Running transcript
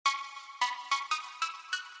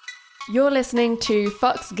You're listening to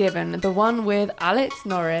Fucks Given, the one with Alex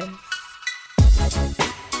Norris.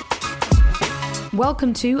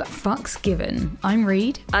 Welcome to Fucks Given. I'm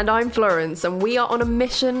Reed. And I'm Florence, and we are on a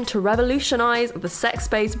mission to revolutionise the sex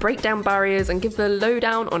space, break down barriers, and give the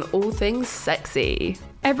lowdown on all things sexy.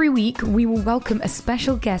 Every week, we will welcome a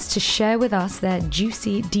special guest to share with us their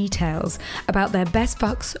juicy details about their best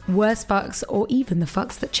fucks, worst fucks, or even the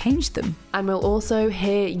fucks that changed them. And we'll also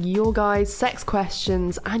hear your guys' sex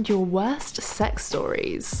questions and your worst sex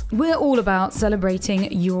stories. We're all about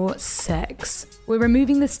celebrating your sex. We're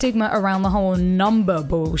removing the stigma around the whole number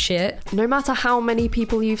bullshit. No matter how many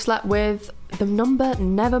people you've slept with, the number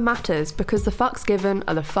never matters because the fucks given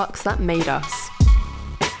are the fucks that made us.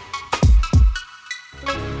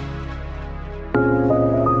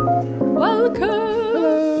 Welcome!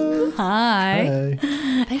 Hello! Hi.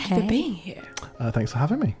 Hey. Thank you for being here. Thanks for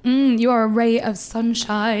having me. You are a ray of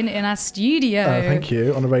sunshine in our studio. Thank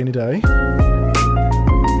you, on a rainy day.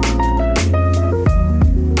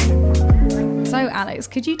 So, Alex,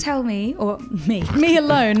 could you tell me, or me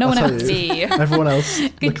alone, no one I'll else. tell you. Everyone else,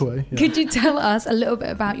 look away. Yeah. Could you tell us a little bit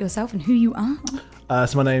about yourself and who you are?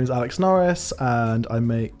 So my name's Alex Norris, and I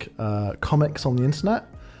make comics on the internet.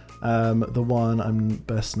 The one I'm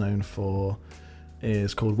best known for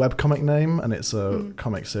is called Webcomic Name, and it's a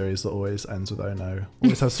comic series that always ends with "Oh no."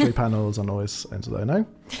 Always has 3 panels and always ends with "Oh no."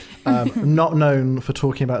 Not known for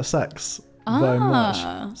talking about sex very much.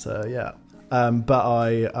 So yeah, but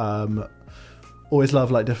I always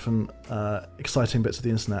love like different exciting bits of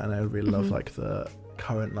the internet, and I really love like the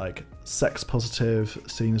current like sex positive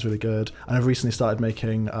scene is really good. And I've recently started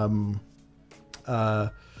making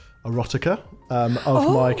erotica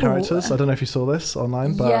of my characters. I don't know if you saw this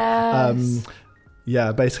online, but Yes.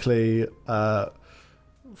 yeah, basically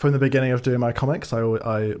from the beginning of doing my comics,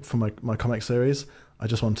 I from my comic series, I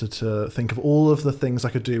just wanted to think of all of the things I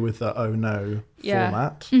could do with the "Oh no"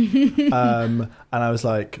 format. And I was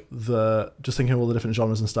like just thinking of all the different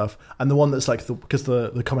genres and stuff. And the one that's like because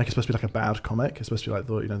the comic is supposed to be like a bad comic, it's supposed to be like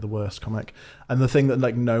the worst comic. And the thing that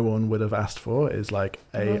like no one would have asked for is like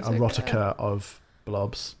a erotica of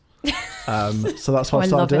blobs. So that's what I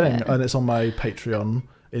started doing, and it's on my Patreon.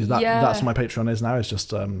 That's what my Patreon is now. It's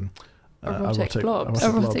just Erotic blobs.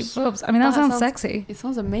 Erotic blobs. I mean, that sounds sexy. It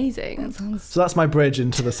sounds amazing. So that's my bridge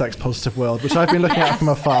into the sex positive world, which I've been looking at from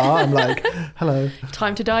afar. I'm like, hello.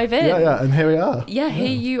 Time to dive in. Yeah, and here we are. Yeah, here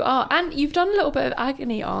you are. And you've done a little bit of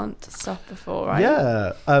agony aunt stuff before, right?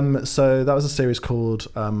 Yeah. So that was a series called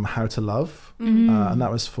How to Love, and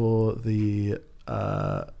that was for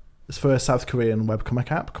it's for a South Korean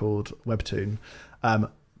webcomic app called Webtoon.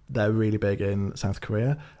 They're really big in South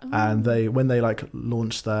Korea, and when they like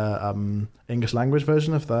launched their English language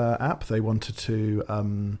version of their app, they wanted to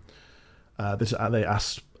they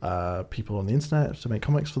asked people on the internet to make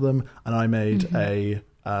comics for them, and I made a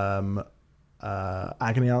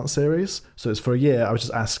agony aunt series. So it's for a year. I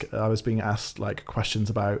was being asked like questions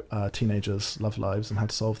about teenagers' love lives and how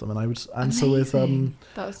to solve them, and I would answer with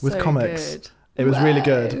comics. Good. It was really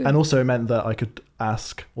good, and also it meant that I could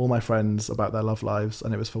ask all my friends about their love lives,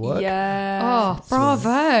 and it was for work. Yeah. Oh, bravo.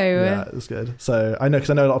 Yeah, it was good. So I know, because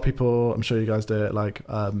I know a lot of people, I'm sure you guys do it, like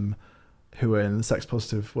who are in the sex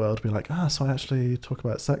positive world, be like, so I actually talk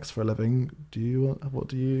about sex for a living. What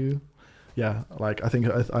do you? Yeah, like I think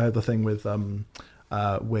I had the thing with love,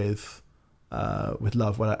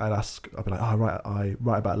 when I'd be like, I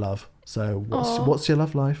write about love. So what's your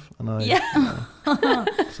love life? And so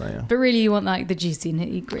yeah. But really, you want like the juicy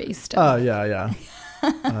nitty gritty stuff. Oh yeah.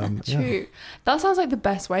 True. Yeah. That sounds like the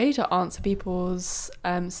best way to answer people's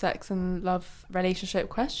sex and love relationship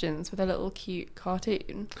questions, with a little cute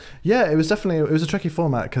cartoon. Yeah, it was a tricky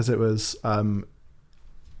format because it was I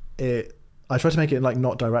tried to make it like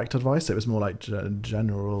not direct advice. It was more like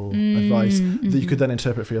general advice that you could then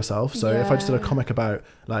interpret for yourself. So if I just did a comic about,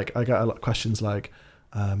 like, I got a lot of questions like,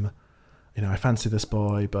 I fancy this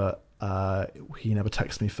boy, but he never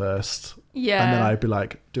texts me first. Yeah. And then I'd be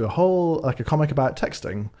like, do a comic about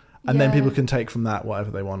texting. And then people can take from that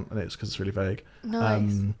whatever they want. And it's because it's really vague.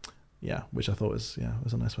 Nice. Which I thought was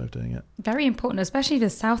a nice way of doing it. Very important, especially for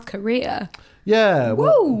South Korea. Yeah.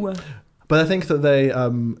 Woo! But I think that they,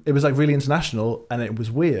 it was like really international, and it was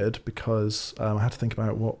weird because I had to think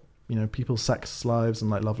about what, people's sex lives and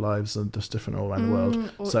like love lives are just different all around the world.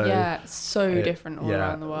 So different all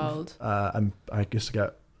around the world. And I used to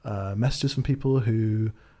get messages from people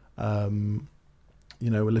who,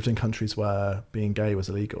 lived in countries where being gay was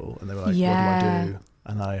illegal, and they were like, what do I do?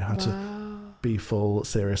 And I had to be full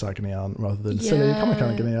serious agony aunt rather than silly comic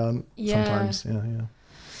agony aunt sometimes. Yeah.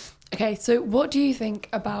 Okay, so what do you think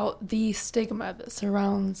about the stigma that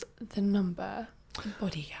surrounds the number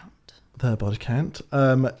body count? Their body count.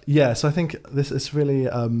 So I think this is really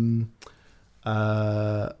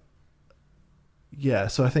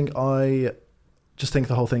so I think I just think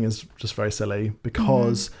the whole thing is just very silly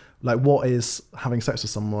because like what is having sex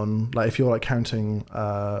with someone, like if you're like counting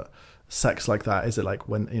sex like that, is it like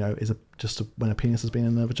when, you know, is it just when a penis has been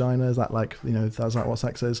in the vagina, is that like, you know, that's like what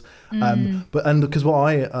sex is? But because what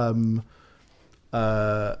I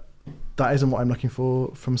that isn't what I'm looking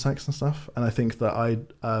for from sex and stuff, and I think that I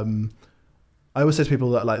always say to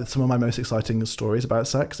people that like some of my most exciting stories about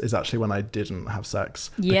sex is actually when I didn't have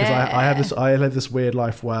sex. Because I live this weird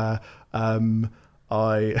life where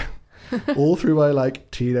I all through my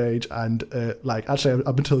like teenage and like actually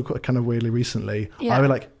up until kind of weirdly recently, I would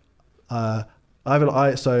like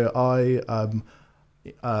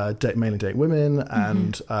mainly date women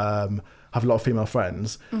and have a lot of female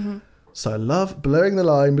friends. So I love blurring the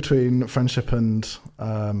line between friendship and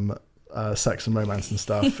sex and romance and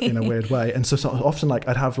stuff in a weird way. And so often like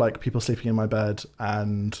I'd have like people sleeping in my bed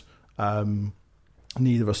and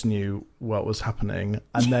neither of us knew what was happening,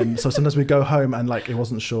 and then so sometimes we'd go home and like it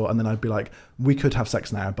wasn't sure, and then I'd be like, we could have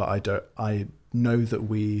sex now, but I know that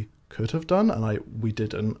we could have done and we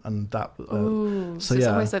didn't, and that so it's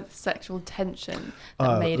almost like sexual tension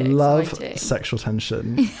that made it love exciting. Sexual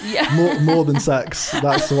tension more than sex,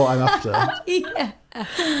 that's what I'm after.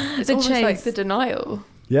 It's almost like the denial.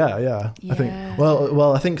 I think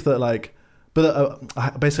I think that like, but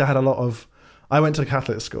I had a lot of, I went to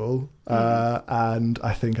Catholic school and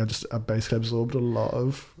I think I basically absorbed a lot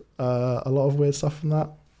of weird stuff from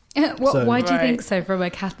that. Why do you think so, from a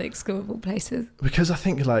Catholic school of all places? Because I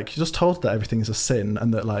think like you're just told that everything is a sin,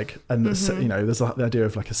 and that like, and you know, there's the idea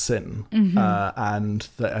of like a sin, and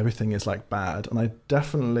that everything is like bad. And I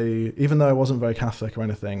definitely, even though I wasn't very Catholic or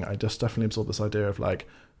anything, I just definitely absorbed this idea of like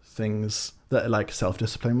things that like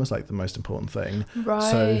self-discipline was like the most important thing.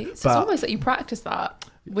 Right. So it's almost like you practice that.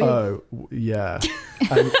 Oh yeah,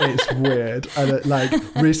 and it's weird. And like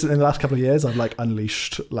recently, in the last couple of years, I've like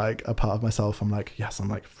unleashed like a part of myself. I'm like, yes, I'm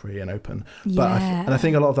like free and open. But I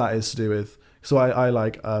think a lot of that is to do with. So I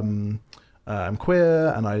like I'm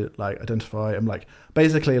queer and I like identify. I'm like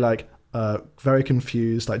basically like very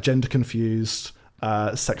confused, like gender confused,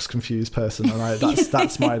 sex confused person, and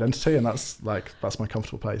that's my identity, and that's my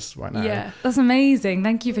comfortable place right now. Yeah, that's amazing.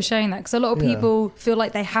 Thank you for sharing that, because a lot of people feel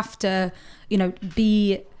like they have to, you know,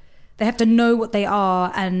 they have to know what they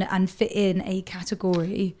are and fit in a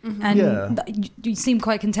category. And you seem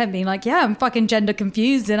quite content being like, I'm fucking gender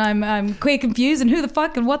confused and I'm queer confused and who the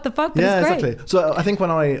fuck and what the fuck. But it's great. Exactly. So I think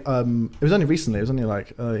when it was only recently, it was only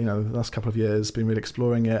like you know, the last couple of years, been really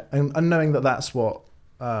exploring it and knowing that that's what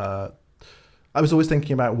I was always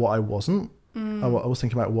thinking about what I wasn't. I was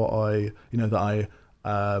thinking about what I, you know, that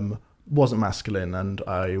I wasn't masculine, and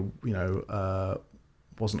I, you know,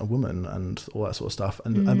 wasn't a woman, and all that sort of stuff,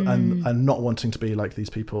 and not wanting to be like these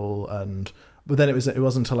people. But then it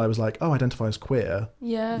wasn't until I was like, I identify as queer,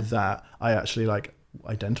 that I actually like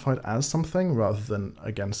identified as something rather than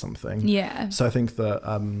against something. Yeah. So I think that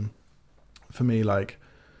for me, like,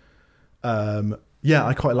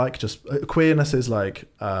 I quite like just queerness is like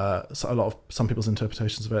so some people's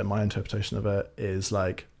interpretations of it. My interpretation of it is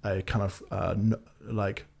like a kind of a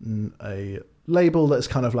label that's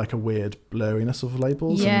kind of like a weird blurriness of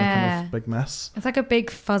labels and a kind of big mess. It's like a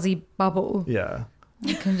big fuzzy bubble. Yeah.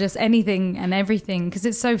 You can just anything and everything because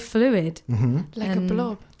it's so fluid. Like a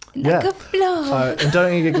blob. Like a blob. And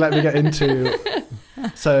don't let me get into.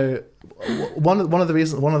 So one of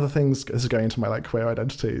the things, this is going into my like queer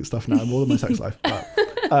identity stuff now more than my sex life, but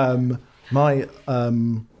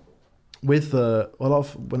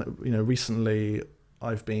recently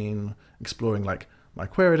I've been exploring like my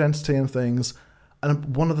queer identity and things,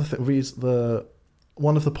 and one of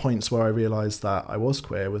the points where I realized that I was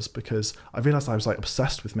queer was because I realized I was like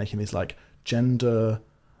obsessed with making these like gender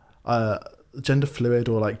fluid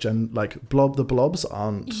or like the blobs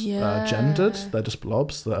aren't gendered, they're just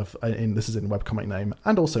blobs that have this is in webcomic name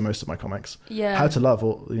and also most of my comics. How to Love,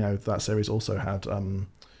 or you know, that series also had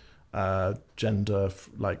gender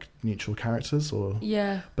like neutral characters, or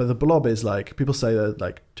but the blob is like, people say they're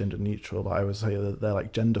like gender neutral, but I would say that they're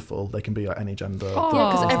like genderful. They can be like any gender.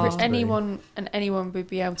 Because anyone would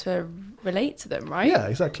be able to relate to them, right? Yeah,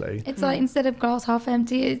 exactly. It's like instead of glass half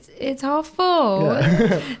empty, it's half full.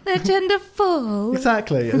 They're gender full.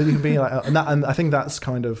 Exactly. And then you can be like, and I think that's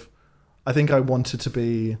kind of, I think I wanted to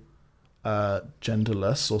be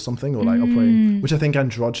genderless or something, or like operating, which I think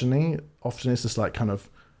androgyny often is just like kind of,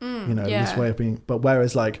 you know, this way of being. But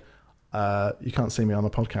whereas like you can't see me on the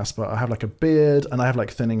podcast, but I have like a beard and I have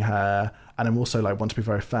like thinning hair, and I'm also like want to be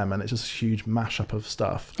very femme, and it's just a huge mashup of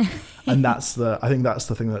stuff. And I think that's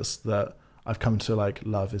the thing that I've come to like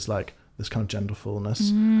love, is like this kind of gender fullness.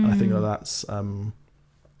 And I think that's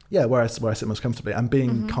where I sit most comfortably, and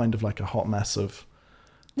being kind of like a hot mess of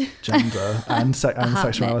gender and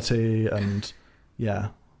sexuality, and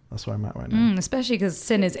that's where I'm at right now. Especially because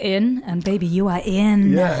sin is in, and baby, you are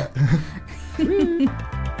in. Yeah.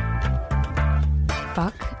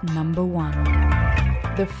 Fuck number 1.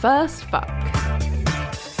 The first fuck.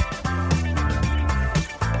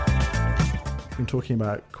 We've been talking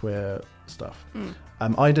about queer stuff.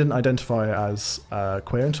 I didn't identify as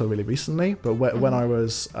queer until really recently, but when I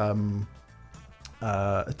was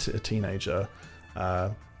a teenager,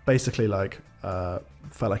 basically like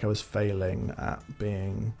felt like I was failing at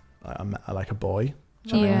being like a boy.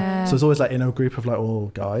 Yeah. So it's always like in a group of like all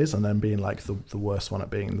guys, and then being like the worst one at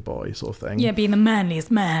being the boy sort of thing. Yeah, being the manliest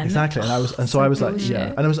man. Exactly. And I was like,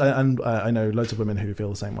 and I know loads of women who feel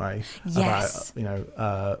the same way about,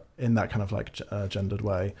 in that kind of like gendered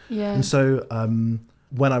way. Yeah. And so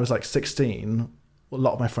when I was like 16, a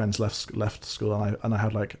lot of my friends left school, and I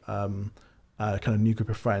had like a kind of new group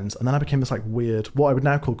of friends, and then I became this like weird, what I would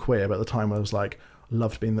now call queer, but at the time I was like,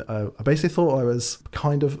 loved being I basically thought I was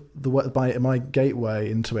kind of my gateway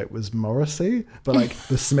into it was Morrissey, but like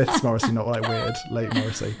the Smiths Morrissey, not like weird late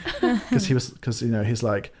Morrissey, because he's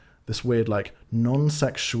like this weird like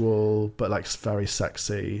non-sexual but like very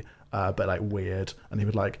sexy but like weird, and he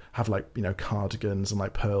would like have like cardigans and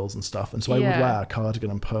like pearls and stuff, and so I would wear a cardigan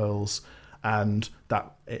and pearls. And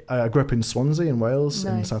I grew up in Swansea in Wales,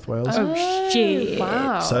 in South Wales. Oh shit!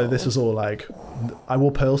 Wow. So this was all like, I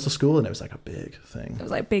wore pearls to school, and it was like a big thing. It was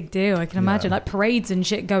like a big deal. I can imagine like parades and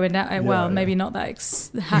shit going down. Well, maybe not that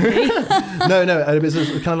happy. No, it was a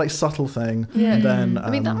kind of like subtle thing. Yeah. And then I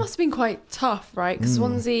mean, that must have been quite tough, right? Because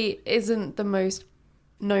Swansea isn't the most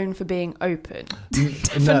known for being open.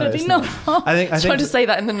 Definitely not. I think trying to say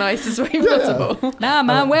that in the nicest way possible. Nah,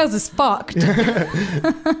 man, Wales is fucked.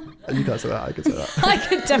 You can't say that. I could say that. I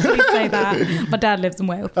could definitely say that. My dad lives in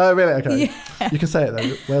Wales. Oh, really? Okay. Yeah. You can say it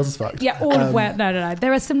though. Wales is fucked. Yeah, all of Wales. No.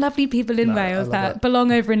 There are some lovely people in Wales that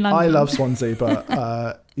belong over in London. I love Swansea, but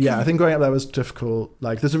I think growing up there was difficult.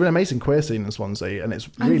 Like, there's a really amazing queer scene in Swansea, and it's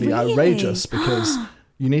really outrageous because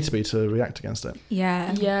you need to be to react against it.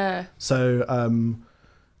 Yeah. Yeah. So,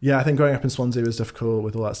 I think growing up in Swansea was difficult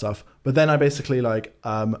with all that stuff. But then I basically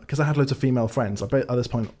because I had loads of female friends, at this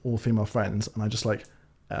point, all female friends, and I just like,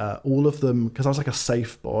 all of them, because I was like a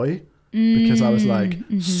safe boy, because I was like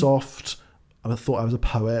soft, I thought I was a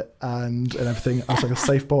poet and everything. I was like a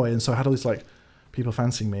safe boy, and so I had all these like people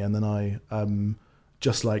fancying me, and then I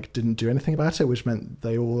just like didn't do anything about it, which meant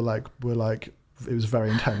they all like were like, it was very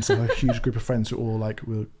intense. I had a huge group of friends who all like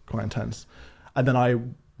were quite intense, and then I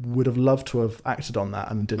would have loved to have acted on that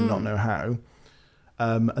and did not know how.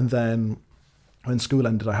 And then when school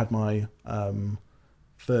ended, I had my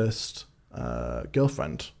first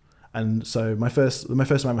girlfriend, and so my first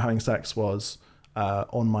time having sex was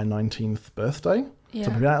on my 19th birthday. So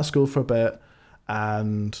I've been out of school for a bit,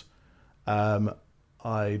 and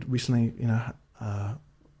I recently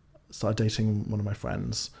started dating one of my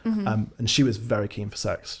friends, and she was very keen for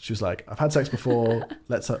sex. She was like, I've had sex before,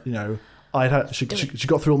 let's she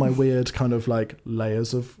got through all my weird kind of like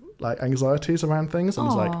layers of like anxieties around things, and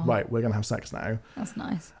was like, right, we're gonna have sex now. That's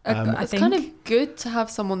nice. It's kind of good to have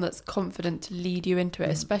someone that's confident to lead you into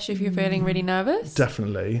it, especially if you're feeling really nervous.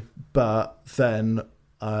 Definitely. But then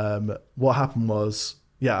what happened was,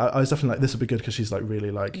 I was definitely like, this would be good because she's like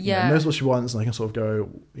really like knows what she wants, and I can sort of go,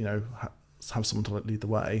 have someone to lead the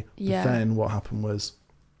way. But then what happened was,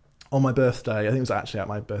 on my birthday, I think it was actually at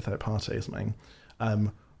my birthday party or something,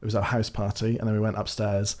 it was our house party, and then we went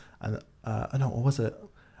upstairs, and what was it?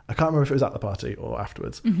 I can't remember if it was at the party or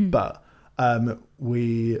afterwards, but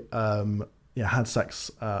we had sex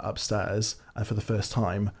upstairs for the first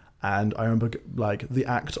time, and I remember like the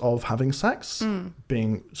act of having sex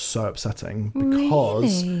being so upsetting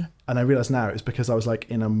because, and I realise now it's because I was like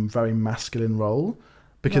in a very masculine role,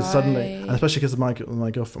 because suddenly, and especially because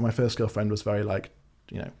my first girlfriend was very like,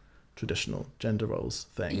 traditional gender roles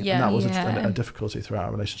thing, and that was a difficulty throughout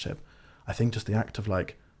our relationship. I think just the act of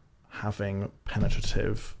like having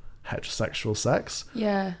penetrative heterosexual sex,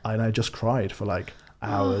 and I just cried for like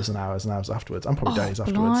hours and hours and hours afterwards, and probably days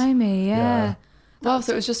afterwards. Blimey, yeah. Wow,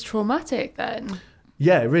 so it was just traumatic then.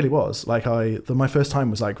 Yeah, it really was. Like my first time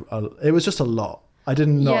was like, it was just a lot. I did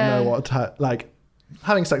not know what to, like,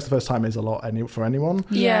 having sex the first time is a lot for anyone.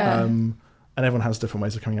 Yeah. And everyone has different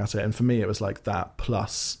ways of coming at it. And for me, it was like that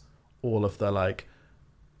plus all of the like,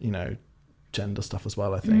 gender stuff as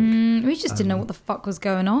well, I think. We just didn't know what the fuck was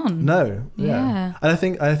going on. No, yeah. And I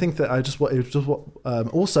think that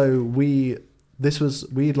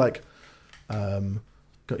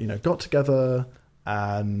got together,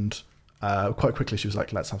 and quite quickly she was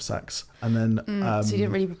like, let's have sex. And then so you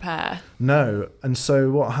didn't really prepare. No. And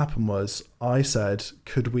so what happened was I said,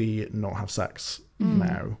 could we not have sex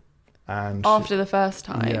now? And after the first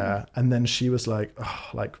time. Yeah. And then she was like,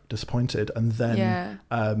 disappointed. And then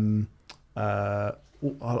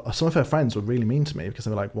some of her friends were really mean to me because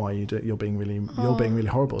they were like, why are you you're being really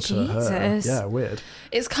horrible to her. Yeah, weird.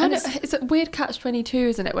 It's it's a weird catch-22,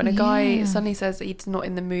 isn't it, when a guy suddenly says that he's not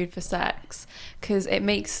in the mood for sex, because it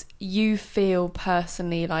makes you feel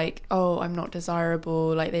personally like, oh, I'm not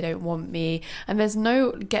desirable, like they don't want me, and there's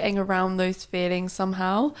no getting around those feelings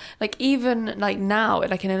somehow. Like even like now,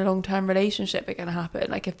 like in a long-term relationship, it can happen.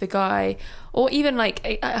 Like if the guy, or even like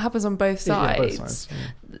it happens on both sides. Yeah, both sides.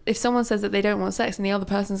 Yeah. If someone says that they don't want sex and the other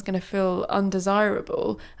person's going to feel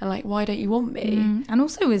undesirable and like, why don't you want me? And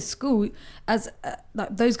also with school, as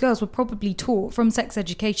like those girls were probably taught from sex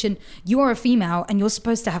education, you are a female and you're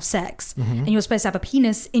supposed to have sex, and you're supposed to have a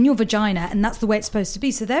penis in your vagina, and that's the way it's supposed to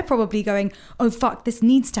be. So they're probably going, oh fuck, this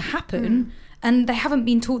needs to happen. And they haven't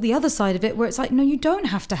been taught the other side of it, where it's like, no, you don't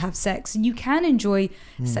have to have sex. You can enjoy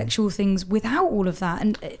sexual things without all of that.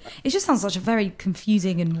 And it just sounds like a very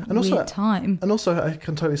confusing and weird time. And also, I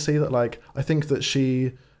can totally see that, like, I think that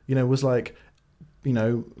she, was like,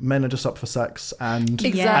 men are just up for sex, and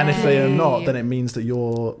if they are not, then it means that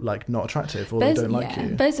you're like not attractive, or they don't like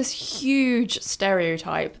you. There's this huge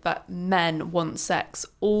stereotype that men want sex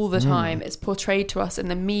all the time. It's portrayed to us in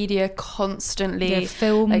the media constantly,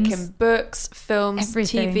 films, like in books, films,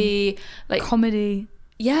 everything. TV, like comedy.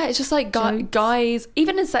 Yeah, it's just like guys,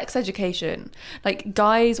 even in sex education, like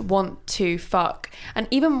guys want to fuck, and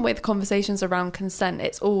even with conversations around consent,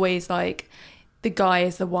 it's always like the guy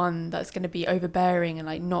is the one that's going to be overbearing and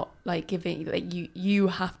like not like giving, like you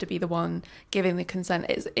have to be the one giving the consent.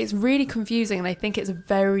 It's really confusing, and I think it's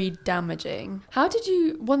very damaging.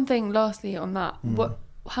 One thing lastly on that,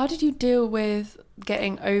 how did you deal with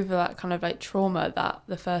getting over that kind of like trauma that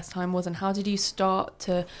the first time was, and how did you start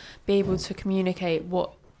to be able to communicate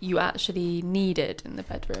what you actually needed in the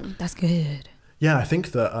bedroom? That's good. Yeah, I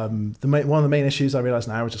think that one of the main issues I realise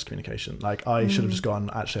now is just communication. Like I should have just gone,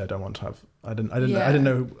 actually, I don't want to have. I didn't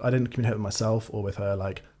communicate with myself or with her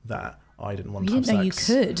like that. I didn't want to have sex. You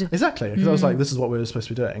didn't know you could. Exactly, because I was like, this is what we were supposed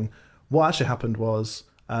to be doing. What actually happened was,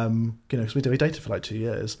 because we dated for like 2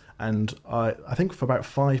 years, and I think for about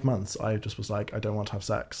 5 months I just was like, I don't want to have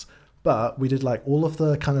sex. But we did like all of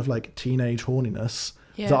the kind of like teenage horniness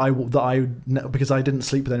because I didn't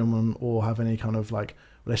sleep with anyone or have any kind of like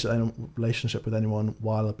relationship with anyone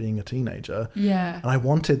while being a teenager. And I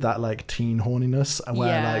wanted that like teen horniness,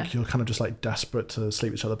 where like you're kind of just like desperate to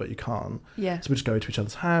sleep with each other but you can't. So we just go to each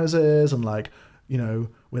other's houses, and like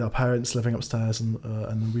with our parents living upstairs, and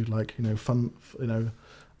then we'd like fun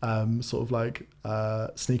sort of like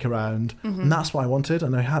sneak around, and that's what I wanted,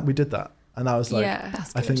 and we did that, and I was like,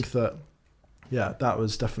 I think that that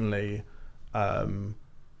was definitely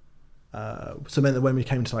so it meant that when we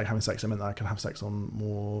came to like having sex, it meant that I could have sex on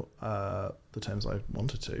more the terms I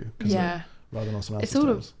wanted to. Rather than on someone else's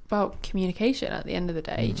terms. It's all about communication at the end of the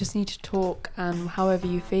day. You just need to talk, and however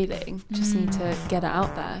you're feeling, just need to get it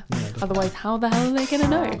out there. Otherwise, how the hell are they going to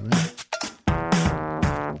know?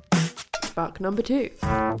 Fuck number 2.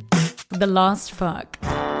 The last fuck.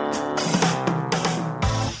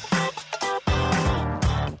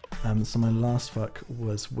 So my last fuck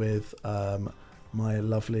was with my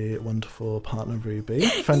lovely, wonderful partner Ruby,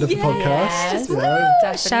 friend of the podcast.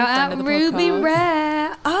 Yeah. Shout out Ruby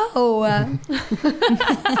Rare. Oh.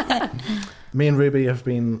 Me and Ruby have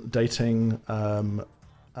been dating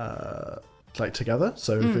like together,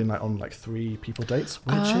 so we've been like on like 3 people dates,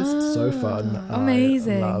 which is so fun.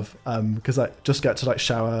 Amazing. I love because I just get to like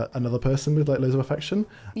shower another person with like loads of affection.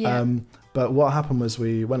 But what happened was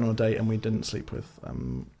we went on a date and we didn't sleep with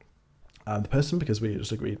the person, because we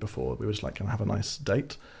just agreed before we were just like gonna have a nice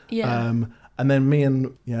date. And then me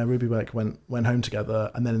and Ruby like went home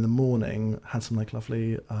together, and then in the morning had some like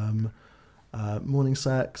lovely morning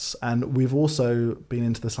sex. And we've also been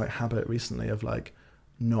into this like habit recently of like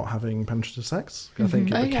not having penetrative sex. I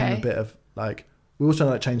think it became a bit of like, we also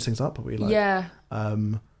like change things up, but we like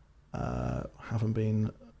haven't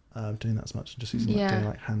been doing that as much, just using like, doing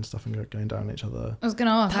like hand stuff and going down each other. I was going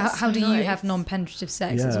to ask, how do you have non-penetrative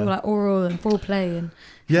sex? It's all like oral and foreplay and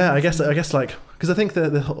I guess like, because I think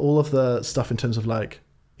that all of the stuff in terms of like,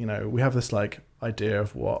 we have this like idea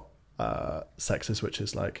of what sex is, which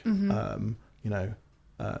is like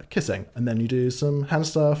kissing, and then you do some hand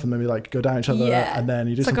stuff, and then we like go down each other, and then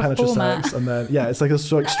you do some penetrative sex, and then it's like a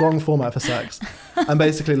strong format for sex. And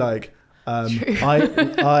basically like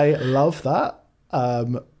I love that,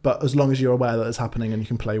 but as long as you're aware that it's happening and you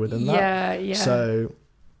can play within that. So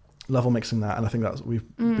level mixing that, and I think that's we've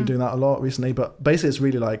been doing that a lot recently, but basically it's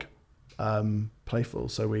really like playful.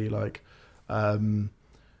 So we like I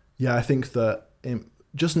think that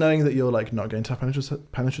just knowing that you're like not going to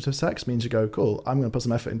have penetrative sex means you go, cool, I'm going to put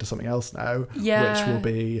some effort into something else now, which will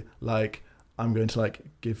be like I'm going to like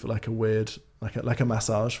give like a weird like a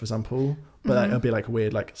massage, for example, but it'll be like a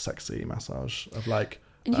weird like sexy massage of like,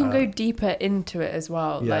 and you can go deeper into it as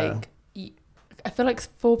well. Like I feel like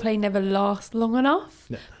foreplay never lasts long enough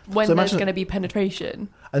when there's going to be penetration.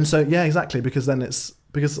 And so exactly, because then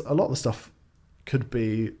because a lot of the stuff could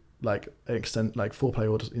be like extent like foreplay,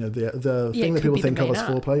 or just, the thing that people think of as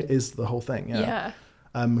foreplay is the whole thing.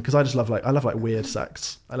 Because I just love like weird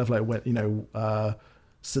sex. I love like when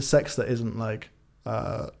sex that isn't like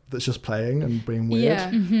that's just playing and being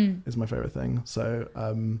weird is my favorite thing. So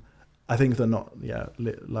I think they're not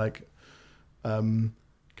kind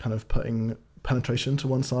of putting penetration to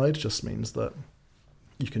one side just means that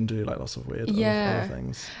you can do like lots of weird other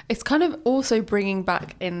things. It's kind of also bringing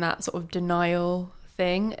back in that sort of denial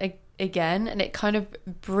thing again, and it kind of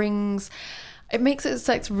makes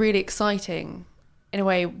sex really exciting in a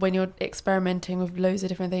way when you're experimenting with loads of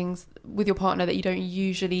different things with your partner that you don't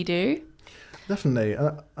usually do. Definitely,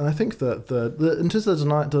 and I think that in terms of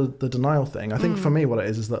the denial thing, I think for me what it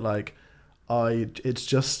is that like it's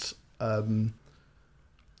just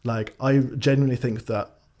like I genuinely think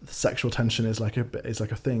that sexual tension is like a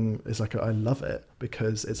thing. It's like I love it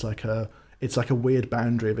because it's like a weird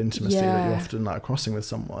boundary of intimacy that you're often like crossing with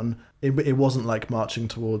someone. It wasn't like marching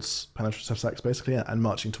towards penetrative sex basically, and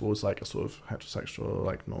marching towards like a sort of heterosexual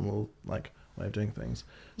like normal like way of doing things.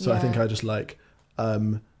 So I think I just like I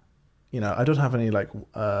don't have any like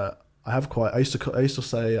I used to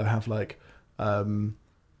say I have like people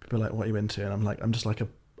are like, what are you into? And I'm like, I'm just like a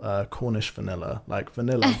Cornish vanilla, like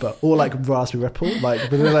vanilla, but or like raspberry ripple, like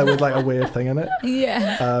vanilla with like a weird thing in it.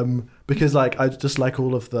 Because like I just like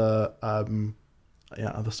all of the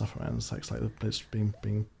other stuff around sex, like just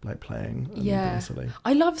being like playing and being silly.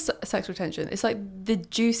 I love sexual tension. It's like the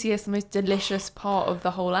juiciest, most delicious part of the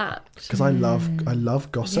whole act. Because I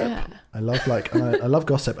love gossip. I love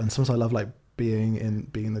gossip, and sometimes I love like being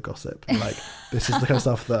the gossip. And, like this is the kind of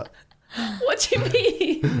stuff that. What do you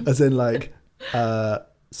mean? As in like.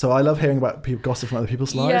 So I love hearing about gossip from other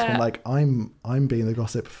people's lives, but like I'm being the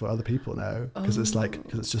gossip for other people now because it's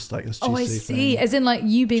just like this juicy. Oh, I see. As in like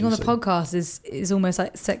you being on the podcast is almost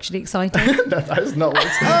like sexually exciting. No, that is not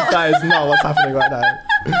what's happening right now.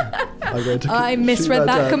 I'm going to I misread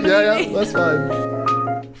that completely. Yeah, that's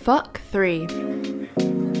fine. Fuck 3.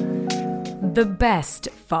 The best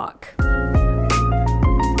fuck.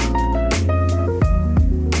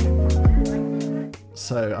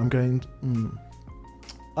 So I'm going.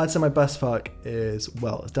 I'd say my best fuck is,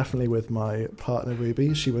 it's definitely with my partner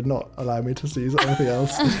Ruby. She would not allow me to use anything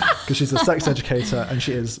else because she's a sex educator and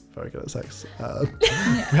she is very good at sex.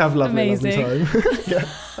 We have lovely time.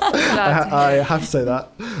 I have to say that,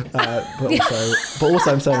 but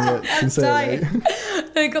also I'm saying it sincerely.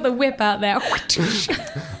 They got the whip out there.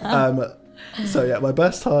 So my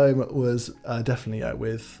best time was definitely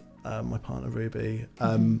with my partner Ruby.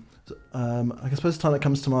 I suppose the time that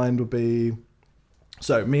comes to mind would be.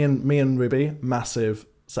 So me and Ruby, massive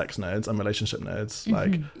sex nerds and relationship nerds.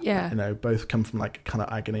 Like, both come from like kind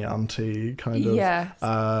of agony auntie kind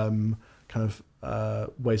of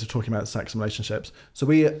ways of talking about sex and relationships. So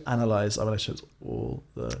we analyze our relationships all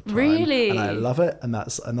the time. Really? And I love it. And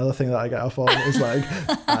that's another thing that I get off on is like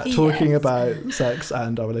talking about sex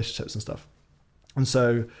and our relationships and stuff. And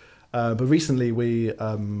so, but recently we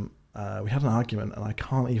had an argument and I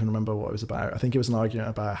can't even remember what it was about. I think it was an argument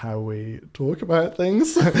about how we talk about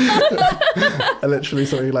things. Literally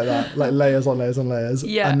something like that, like layers on layers on layers.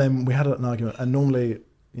 Yeah. And then we had an argument, and normally,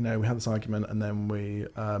 we had this argument, and then we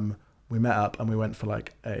met up and we went for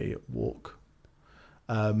like a walk.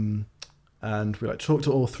 And we like talked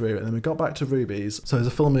it all through, and then we got back to Ruby's. So there's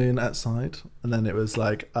a full moon outside, and then it was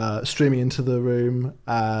like streaming into the room,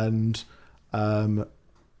 and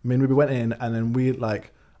me and Ruby went in, and then we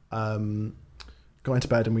like got into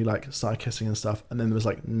bed and we like started kissing and stuff, and then there was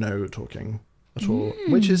like no talking at all,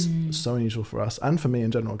 which is so unusual for us and for me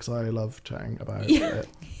in general because I love chatting about it.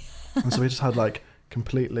 And so we just had like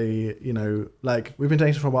completely, like we've been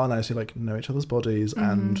dating for a while now, so like know each other's bodies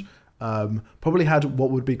and probably had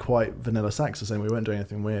what would be quite vanilla sex, as in we weren't doing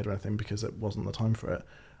anything weird or anything because it wasn't the time for it,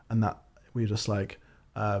 and that we just like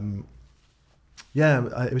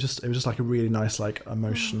it was just like a really nice, like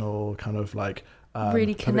emotional kind of like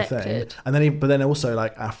really connected thing. And then but then also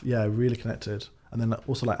like really connected. And then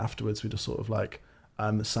also like afterwards we just sort of like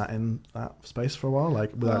sat in that space for a while,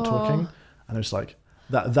 like without talking. And it was like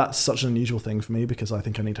that's such an unusual thing for me, because I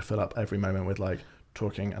think I need to fill up every moment with like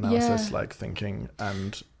talking, analysis, like thinking,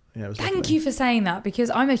 and it was Thank you for saying that, because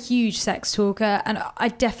I'm a huge sex talker, and I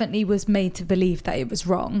definitely was made to believe that it was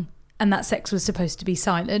wrong and that sex was supposed to be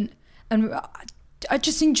silent. And I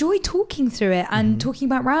just enjoy talking through it and talking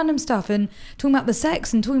about random stuff and talking about the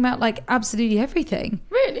sex and talking about like absolutely everything.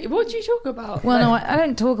 Really? What do you talk about? Well, no, I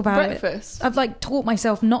don't talk about breakfast? I've like taught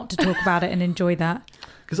myself not to talk about it and enjoy that.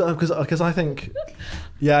 Because I think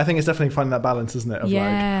it's definitely finding that balance, isn't it?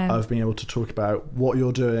 Of being able to talk about what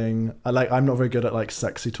you're doing. I'm not very good at like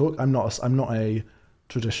sexy talk. I'm not a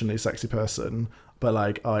traditionally sexy person, but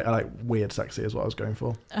like I like weird sexy is what I was going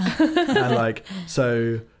for. And like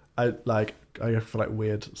so I go for like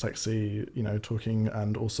weird sexy, talking,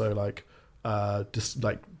 and also like just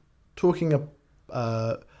like talking.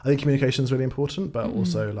 I think communication is really important, but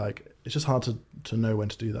also like it's just hard to know when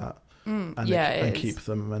to do that. And keep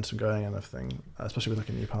the momentum going and everything, especially with like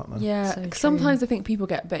a new partner. Yeah, sometimes I think people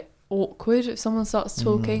get a bit awkward if someone starts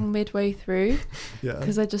talking midway through.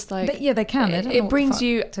 Because they're just like, they can. It brings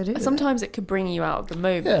you. Sometimes it could bring you out of the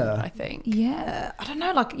moment. Yeah. I think. Yeah, I don't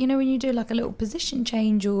know. Like when you do like a little position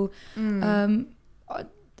change or, I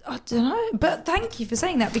don't know. But thank you for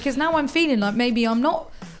saying that, because now I'm feeling like maybe I'm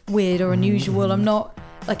not weird or unusual. I'm not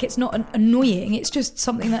like, it's not annoying. It's just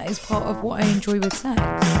something that is part of what I enjoy with sex.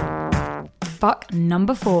 Fuck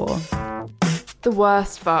number 4. The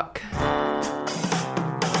worst fuck.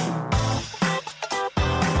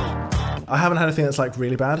 I haven't had anything that's like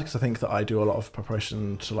really bad, because I think that I do a lot of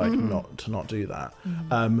preparation to like not do that.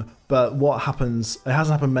 But what happens? It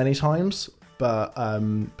hasn't happened many times, but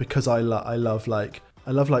because I love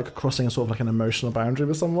crossing a sort of like an emotional boundary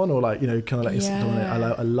with someone, or like kind of like someone. I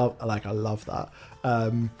love that.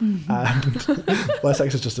 And my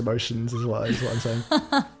sex is just emotions, is what I'm saying.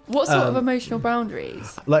 What sort of emotional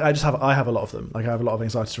boundaries? Like I have a lot of them. Like I have a lot of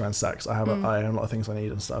anxiety around sex. I have a lot of things I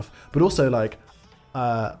need and stuff. But also like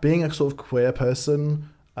being a sort of queer person,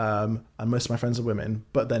 and most of my friends are women,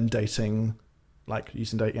 but then dating, like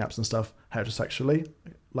using dating apps and stuff heterosexually,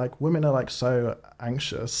 like women are like so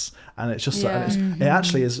anxious, and it's just it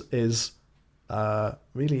actually is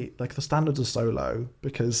really like the standards are so low,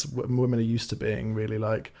 because women are used to being really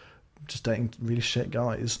like just dating really shit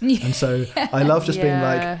guys. And so I love just being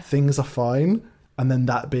like, things are fine, and then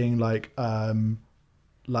that being like I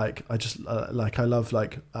just like I love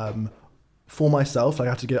like for myself, like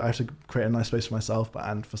I have to create a nice space for myself,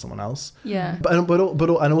 and for someone else. But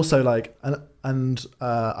also like and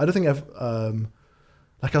I don't think I've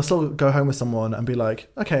like I'll still go home with someone and be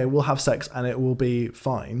like, okay, we'll have sex and it will be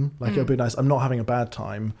fine. Like it'll be nice. I'm not having a bad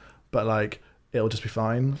time, but like it'll just be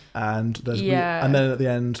fine. And and then at the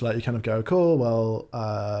end, like you kind of go, cool, well,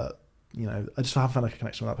 I just haven't found like a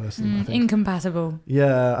connection with that person. I think. Incompatible.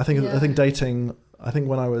 Yeah, I think dating. I think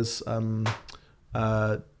when I was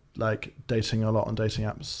like dating a lot on dating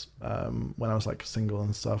apps, when I was like single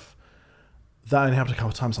and stuff, that only happened a couple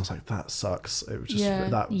of times. I was like, that sucks. It was just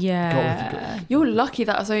You're lucky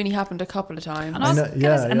that has only happened a couple of times.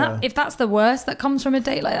 And if that's the worst that comes from a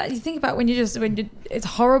date like that, you think about when it's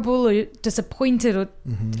horrible, or you're disappointed, or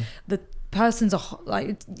the person's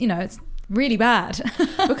it's really bad.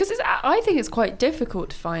 Because I think it's quite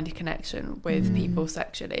difficult to find a connection with people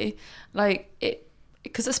sexually, like it,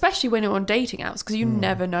 because especially when you're on dating apps, because you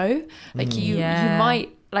never know, like you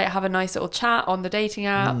might like have a nice little chat on the dating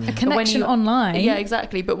app, a connection online. Yeah,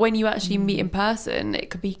 exactly. But when you actually meet in person, it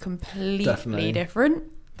could be completely different.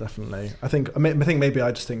 Definitely. I think maybe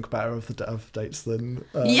I just think better of dates than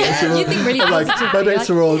you think really like positively. My dates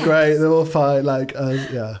are all great, they're all fine. Like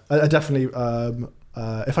I definitely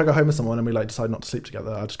if I go home with someone and we like decide not to sleep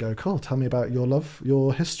together, I just go, cool, tell me about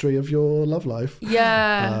your history of your love life.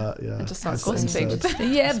 And just start gossiping.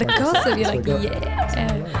 The gossip. You're like,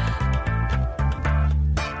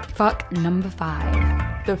 Fuck number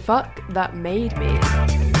 5. The fuck that made me.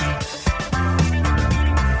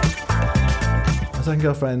 My second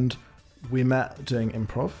girlfriend, we met doing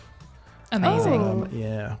improv. Amazing.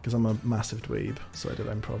 Because I'm a massive dweeb, so I did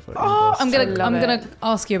improv. I'm gonna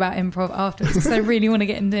ask you about improv afterwards, because I really want to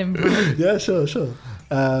get into improv. Yeah, sure. So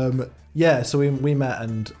we met,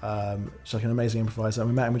 and she's like an amazing improviser,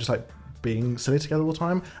 and we met and we just like being silly together all the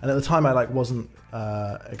time. And at the time I like wasn't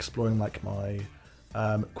exploring like my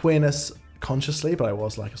queerness consciously, but I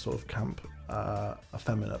was like a sort of camp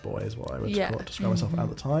effeminate boy is what I would describe myself at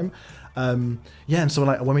the time. And so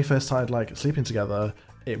like when we first started like sleeping together,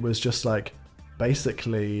 it was just like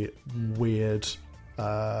basically weird.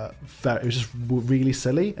 It was just really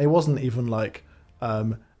silly. It wasn't even like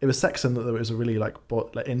it was sex in that it was a really like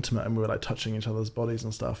intimate, and we were like touching each other's bodies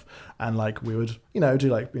and stuff, and like we would do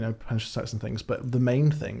like penetrative sex and things. But the main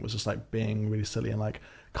thing was just like being really silly and like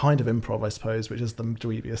kind of improv, I suppose, which is the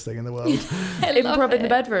dweebiest thing in the world. Improv in the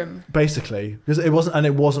bedroom, basically, because it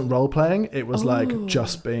wasn't role playing. It was like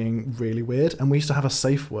just being really weird. And we used to have a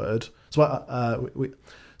safe word.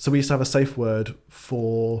 So we used to have a safe word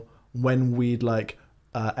for when we'd like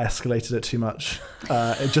escalated it too much,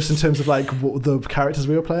 just in terms of like the characters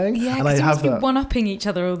we were playing. Yeah, because you must be one-upping each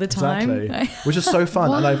other all the time. Exactly, which is so fun.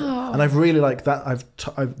 Wow. And I've really like that.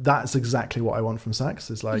 That's exactly what I want from sex,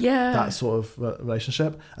 is like that sort of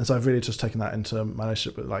relationship. And so I've really just taken that into my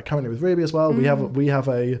relationship with, like, currently with Ruby as well. We have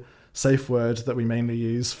a safe word that we mainly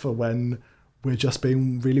use for when we're just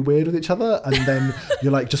being really weird with each other, and then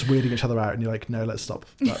you're like just weirding each other out, and you're like, no, let's stop.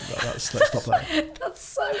 Let's stop that. That's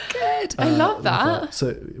so good. I love that.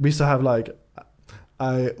 So we used to have like,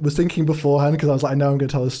 I was thinking beforehand, because I was like, I know I'm going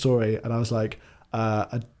to tell this story, and I was like,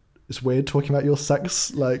 it's weird talking about your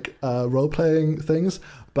sex, like role playing things,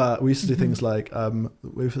 but we used to do things like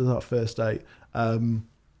with our first date.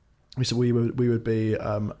 We would be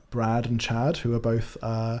Brad and Chad, who were both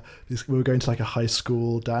we were going to like a high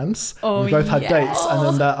school dance. We both had dates,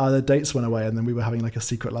 and then the dates went away, and then we were having like a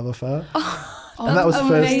secret love affair. And that was the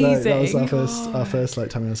first date. That was our first like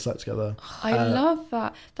time we slept together. I love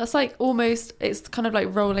that. That's like almost, it's kind of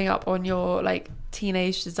like rolling up on your like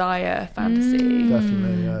teenage desire fantasy.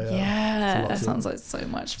 Definitely, yeah. That sounds like so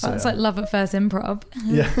much fun. It's like love at first improv.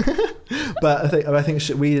 Yeah, but I think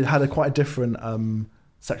we had quite a different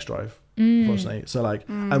sex drive, unfortunately. So like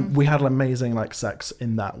we had an amazing like sex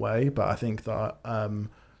in that way, but I think that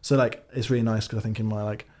so like it's really nice, because I think in my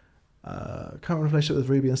like current relationship with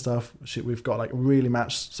Ruby and stuff, we've got like really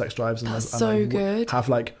matched sex drives, and, that's and so like, good. Have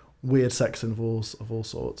like weird sex of all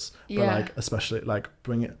sorts, but like especially like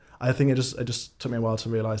bring it. I think it just took me a while to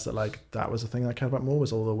realize that like that was the thing I cared about more,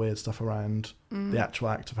 was all the weird stuff around the actual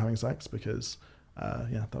act of having sex, because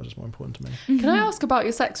that was just more important to me. Can I ask about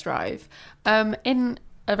your sex drive? In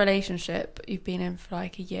a relationship you've been in for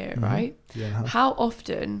like a year, right? Yeah. How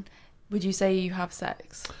often would you say you have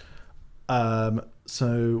sex? So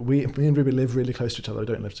me and Ruby live really close to each other. We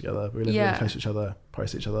don't live together. We live really close to each other,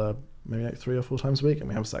 price each other maybe like 3 or 4 times a week, and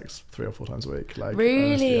we have sex 3 or 4 times a week. Like,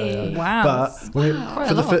 really? honestly, Wow.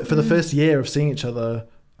 But for the first year of seeing each other,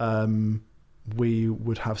 we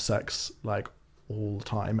would have sex like all the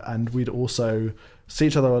time, and we'd also see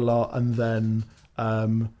each other a lot, and then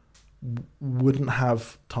wouldn't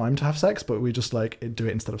have time to have sex, but we just like do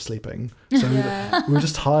it instead of sleeping. So we were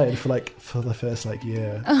just tired for the first like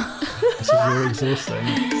year. This is really exhausting.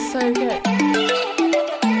 So good.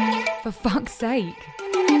 For fuck's sake.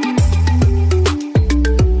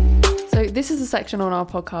 So this is a section on our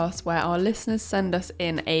podcast where our listeners send us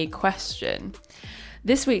in a question.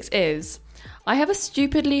 This week's is: I have a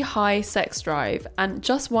stupidly high sex drive, and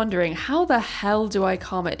just wondering, how the hell do I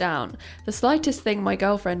calm it down? The slightest thing my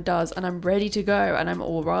girlfriend does and I'm ready to go, and I'm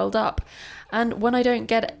all riled up. And when I don't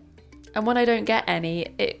get any,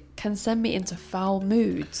 it can send me into foul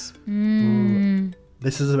moods.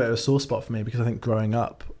 This is a bit of a sore spot for me, because I think growing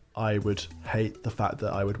up I would hate the fact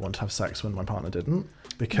that I would want to have sex when my partner didn't,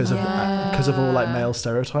 because of all like male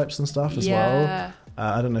stereotypes and stuff as well.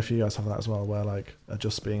 I don't know if you guys have that as well, where like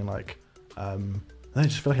just being like I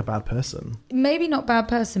just feel like a bad person. Maybe not bad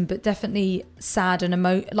person, but definitely sad and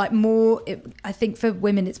I think for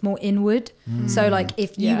women it's more inward. So like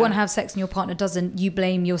if you want to have sex and your partner doesn't, you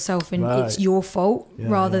blame yourself and it's your fault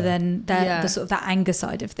rather than the sort of that anger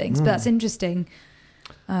side of things. But that's interesting,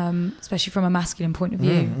 especially from a masculine point of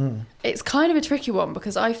view. It's kind of a tricky one,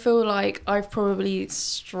 because I feel like I've probably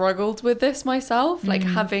struggled with this myself, like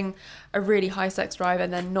having a really high sex drive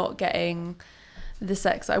and then not getting the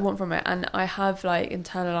sex I want from it, and I have like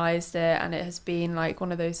internalized it, and it has been like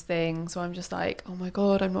one of those things where I'm just like, oh my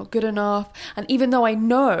god, I'm not good enough. And even though I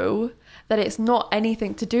know that it's not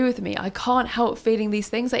anything to do with me, I can't help feeling these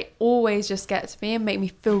things. They always just get to me and make me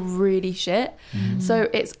feel really shit. So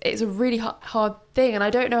it's a really hard thing, and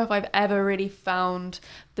I don't know if I've ever really found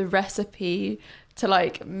the recipe to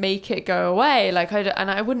like make it go away. Like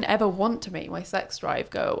I wouldn't ever want to make my sex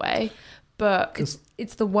drive go away. But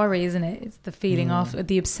it's the worry, isn't it? It's the feeling after,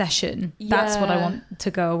 the obsession. That's what I want to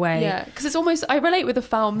go away. Yeah, because it's almost, I relate with the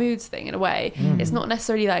foul moods thing in a way. It's not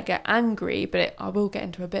necessarily that I get angry, but I will get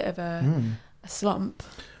into a bit of a slump.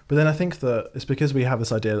 But then I think that it's because we have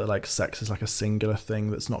this idea that like sex is like a singular thing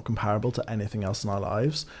that's not comparable to anything else in our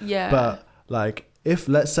lives. Yeah. But like if,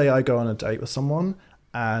 let's say I go on a date with someone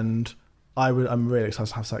and I'm really excited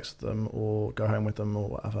to have sex with them or go home with them or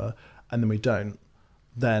whatever, and then we don't,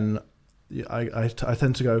 then I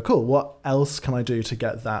tend to go, cool, what else can I do to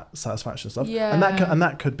get that satisfaction stuff? Yeah. And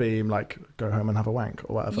that could be like go home and have a wank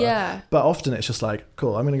or whatever. Yeah. But often it's just like,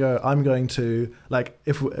 cool, I'm going to like,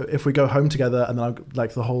 if we go home together, and then I'm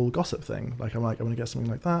like the whole gossip thing, like I'm going to get something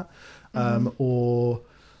like that. Or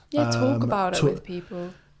talk about it with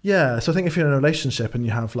people. Yeah, so I think if you're in a relationship and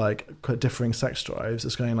you have like quite differing sex drives,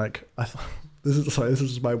 it's going like, this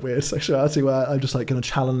is my weird sexuality where I'm just like going to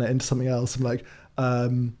channel it into something else. I'm like,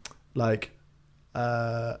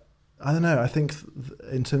 I don't know. I think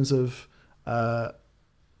in terms of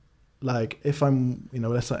like if I'm,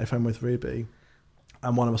 let's say if I'm with Ruby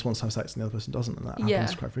and one of us wants to have sex and the other person doesn't, and that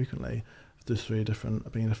happens quite frequently, there's being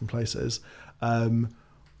in different places,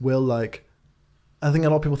 we'll like, I think a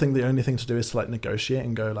lot of people think the only thing to do is to like negotiate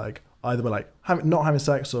and go like, either we're like not having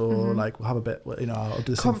sex or like we'll have a bit, I'll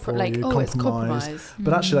do this thing for you, compromise.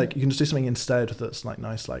 But actually like you can just do something instead that's like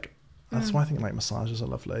nice, like that's why I think like massages are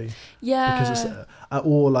lovely. Yeah. Because it's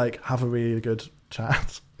or like have a really good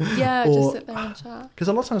chat. Yeah, just sit there and chat. Because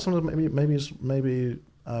a lot of times maybe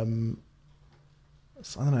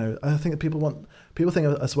I don't know. I think that people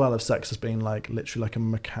think as well of sex as being like literally like a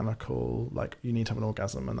mechanical, like you need to have an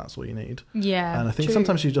orgasm and that's all you need. Yeah. And I think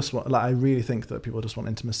sometimes you just want, like, I really think that people just want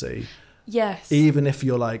intimacy. Yes. Even if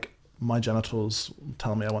you're like, my genitals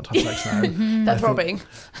tell me I want to have sex now. They're throbbing.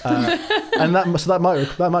 And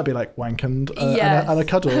that might be like wank and a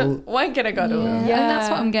cuddle. Wank and a cuddle. Yeah. And that's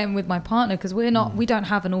what I'm getting with my partner, because we don't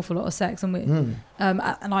have an awful lot of sex, and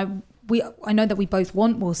I know that we both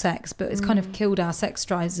want more sex, but it's kind of killed our sex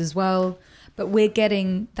drives as well. But we're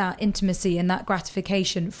getting that intimacy and that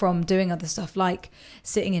gratification from doing other stuff, like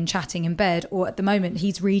sitting and chatting in bed, or at the moment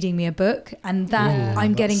he's reading me a book, and that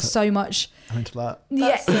I'm getting so much. I'm into that.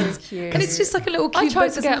 That's so cute. And it's just like a little cute. I tried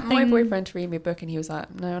to get my boyfriend to read me a book, and he was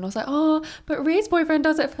like, no. And I was like, oh, but Rhea's boyfriend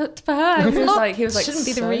does it for her. He was like, shouldn't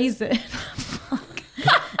be the reason.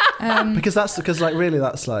 Because really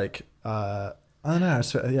that's like I don't know.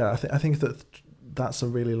 So, yeah, I think that's a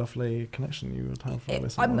really lovely connection you would have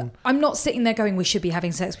with someone. I'm not sitting there going, we should be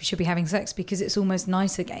having sex, because it's almost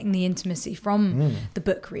nicer getting the intimacy from the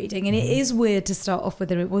book reading. And it is weird to start off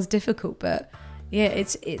with it. It was difficult, but yeah,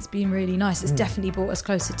 it's been really nice. It's definitely brought us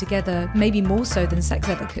closer together, maybe more so than sex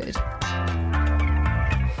ever could.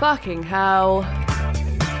 Fucking hell.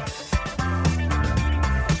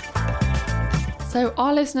 So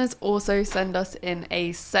our listeners also send us in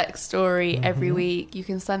a sex story every week. You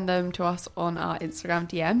can send them to us on our Instagram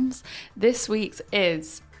DMs. This week's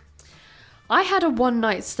is, I had a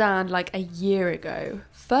one-night stand like a year ago.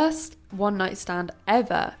 First one-night stand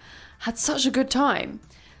ever. Had such a good time.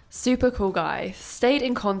 Super cool guy. Stayed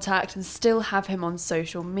in contact and still have him on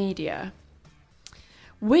social media.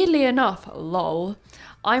 Weirdly enough, lol,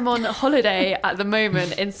 I'm on holiday at the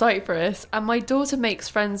moment in Cyprus, and my daughter makes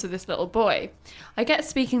friends with this little boy. I get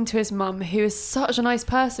speaking to his mum, who is such a nice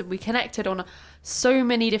person. We connected on so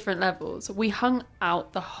many different levels. We hung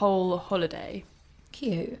out the whole holiday.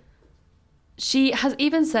 Cute. She has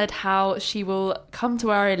even said how she will come to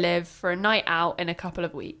where I live for a night out in a couple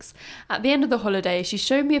of weeks. At the end of the holiday, she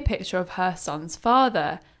showed me a picture of her son's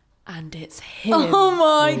father. And it's him. Oh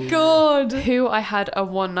my God. Who I had a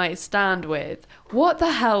one-night stand with. What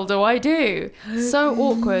the hell do I do? So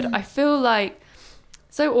awkward.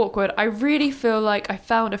 I really feel like I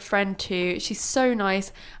found a friend too. She's so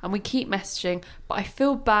nice and we keep messaging, but I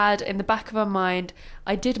feel bad in the back of my mind.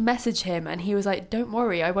 I did message him and he was like, don't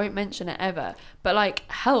worry, I won't mention it ever. But like,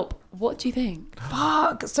 help. What do you think?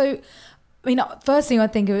 Fuck. So, I mean, first thing I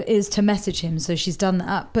think of is to message him. So she's done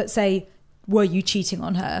that. But say, were you cheating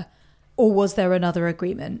on her? Or was there another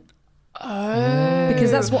agreement? Oh.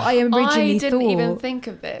 Because that's what I originally thought. I didn't even think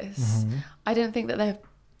of this. I didn't think that their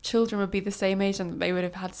children would be the same age and that they would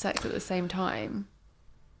have had sex at the same time.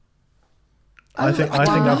 I think I've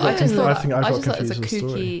got confused with the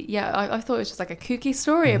story. Yeah, I thought it was just like a kooky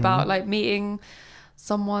story about like meeting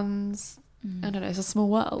someone's, I don't know, it's a small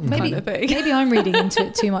world kind of thing. Maybe I'm reading into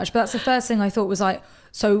it too much, but that's the first thing I thought was like,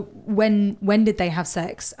 so when did they have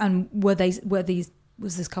sex, and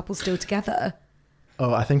was this couple still together?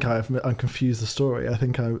 Oh, I think I'm confused the story. I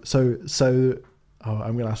think I'm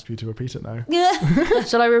going to ask you to repeat it now. Yeah.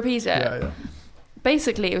 Shall I repeat it? Yeah.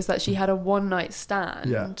 Basically, it was that she had a one-night stand.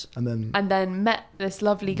 Yeah, and then met this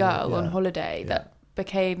lovely girl on holiday that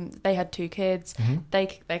they had 2 kids.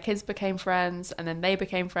 Their kids became friends, and then they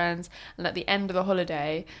became friends. And at the end of the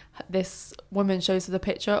holiday, this woman shows her the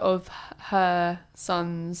picture of her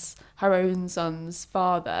own son's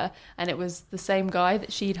father, and it was the same guy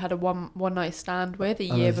that she'd had a one night stand with a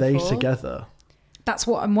year before. Are they together? that's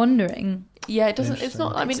what I'm wondering. Yeah, it doesn't. It's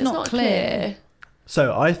not. I mean, it's not clear.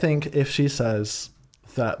 So I think if she says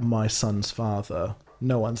that my son's father,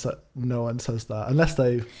 no one says that unless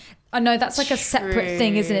they. I know that's like a separate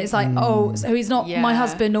thing, isn't it? It's like, oh, so he's not my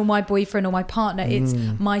husband or my boyfriend or my partner. It's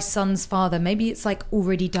my son's father. Maybe it's like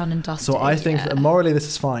already done and dusted. So I think that morally this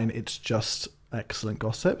is fine. It's just excellent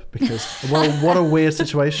gossip because, well, what a weird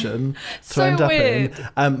situation to end up in.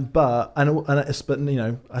 But you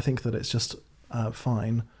know, I think that it's just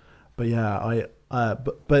fine. But yeah,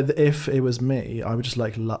 but if it was me, I would just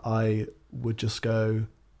I would just go,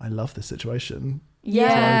 I love this situation.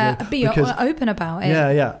 Yeah, be open about it.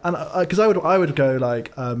 Yeah, and because I would go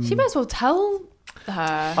like. She might as well tell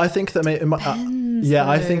her. I think that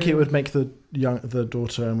I think it would make the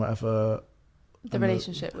daughter and whatever. The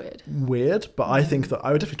relationship weird, but I think that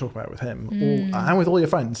I would definitely talk about it with him and with all your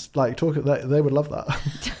friends. Like they would love that.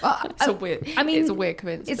 It's a weird. I mean, it's a weird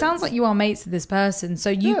coincidence. It sounds like you are mates with this person,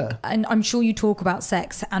 so and I'm sure you talk about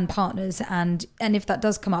sex and partners, and if that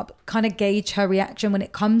does come up, kind of gauge her reaction when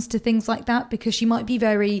it comes to things like that, because she might be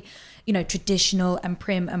very, you know, traditional and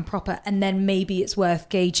prim and proper, and then maybe it's worth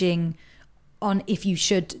gauging on if you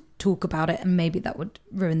should talk about it, and maybe that would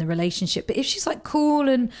ruin the relationship. But if she's like cool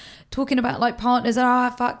and talking about like partners,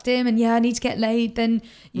 I fucked him and I need to get laid, then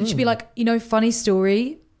you should be like, you know, funny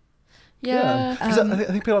story. Because I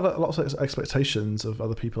think people have lots of expectations of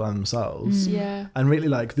other people and themselves. And really,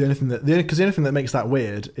 like the only thing that makes that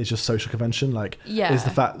weird is just social convention. Like, is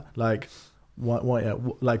the fact like. Why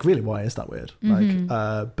like really why is that weird? Like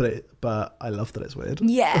but I love that it's weird.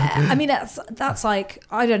 I mean that's like,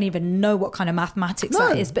 I don't even know what kind of mathematics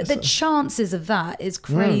that is, but the chances of that is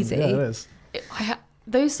crazy. It is.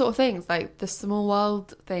 Those sort of things, like the small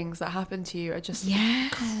world things that happen to you, are just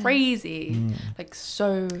crazy. Like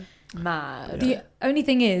so mad. The only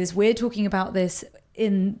thing is, we're talking about this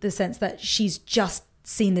in the sense that she's just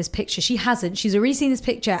seen this picture. She hasn't. She's already seen this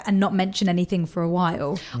picture and not mentioned anything for a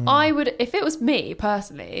while. I would, if it was me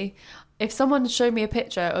personally, if someone showed me a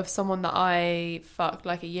picture of someone that I fucked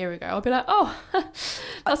like a year ago, I'd be like, oh,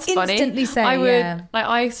 that's funny. Instantly say, I would,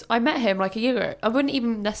 like I met him like a year ago. I wouldn't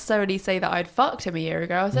even necessarily say that I'd fucked him a year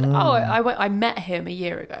ago. I said, I met him a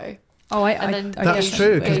year ago. That's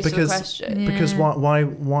true because why not?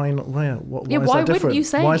 Why wouldn't you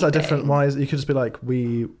say? Why is that different? Why is you could just be like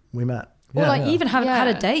we met. Even had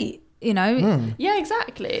a date, you know. Yeah,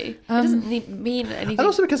 exactly. It doesn't mean anything. And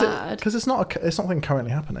also because it's not something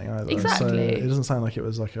currently happening either. Exactly. So it doesn't sound like it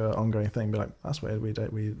was like an ongoing thing. Be like, that's weird.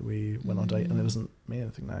 We went on a date and it doesn't mean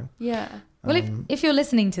anything now. Yeah. Well, if you're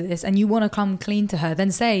listening to this and you want to come clean to her,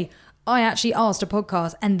 then say, I actually asked a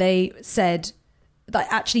podcast and they said that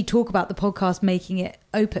actually talk about the podcast making it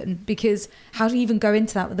open, because how do you even go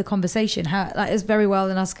into that with the conversation? How, like, it's very well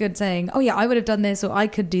in us good saying, oh yeah, I would have done this or I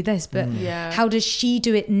could do this, but how does she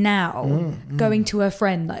do it now? Going to her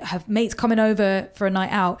friend, like her mates coming over for a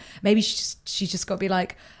night out, maybe she's just got to be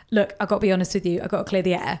like, look, I've got to be honest with you, I've got to clear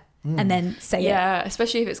the air. And then say it.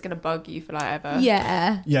 Especially if it's going to bug you for like ever.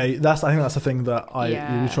 I think that's the thing that I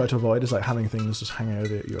really try to avoid, is like having things just hanging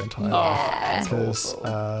over your entire life, because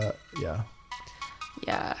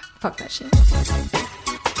fuck that shit.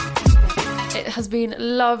 It has been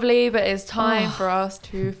lovely, but it's time for us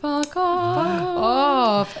to fuck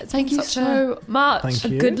off. Thank you so much. Thank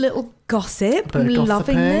you. A good little gossip. I'm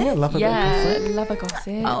loving it. Love a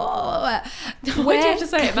gossip. Why do you have to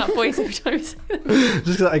say it in that voice every time you say that?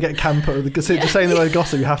 Just because I get camp. Just saying the word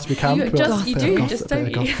gossip, you have to be camp. You do, don't you? Gossip.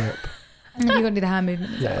 And you got to do the hand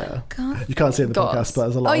movement. Yeah. You can't see it in the podcast, but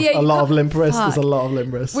there's a lot of limp wrists. There's a lot of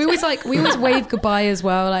limp wrists. We always wave goodbye as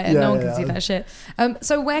well, and no one can see that shit.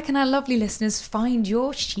 So where can our lovely listeners find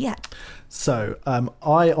your shit? So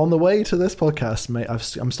on the way to this podcast, mate,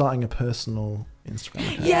 I'm starting a personal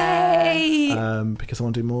Instagram account. Yay! Because I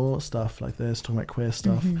want to do more stuff like this, talking about queer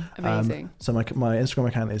stuff. Amazing. So my Instagram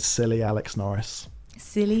account is Silly Alex Norris.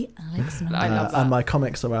 Silly Alex Norris. I love that. And my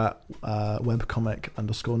comics are at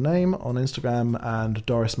webcomic_name on Instagram and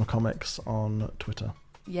Doris McComics on Twitter.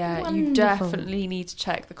 Yeah, Wonderful. You definitely need to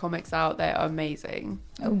check the comics out. They're amazing.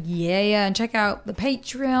 Oh, yeah. And check out the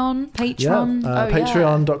Patreon.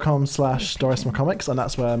 Patreon.com/Doris McComics, and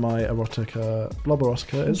that's where my blob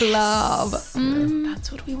erotica is. Blob.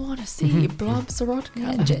 That's what we want to see. Blobs erotica.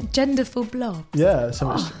 Yeah, genderful blob. Yeah, a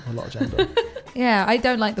lot of gender. Yeah, I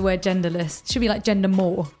don't like the word genderless. It should be like gender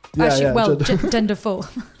more. Yeah, genderful.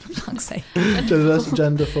 For fuck's sake. Genderless,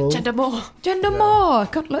 genderful. Gender more.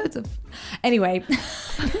 Got loads of... Anyway,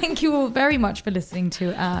 thank you all very much for listening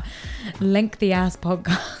to our lengthy ass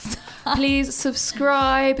podcast. Please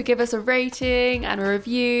subscribe, give us a rating and a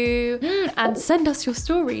review, and send us your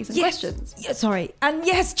stories and questions. And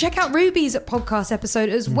check out Ruby's podcast episode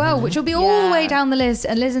as well, which will be all the way down the list,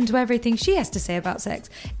 and listen to everything she has to say about sex.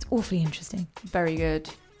 It's awfully interesting. Very good.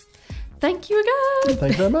 Thank you again.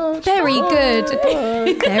 Thank you very much. Very good.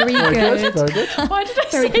 Very good. Very good. Why did I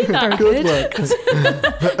say that? Good work.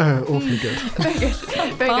 Awfully good. Very good.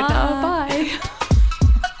 Very good. Bye.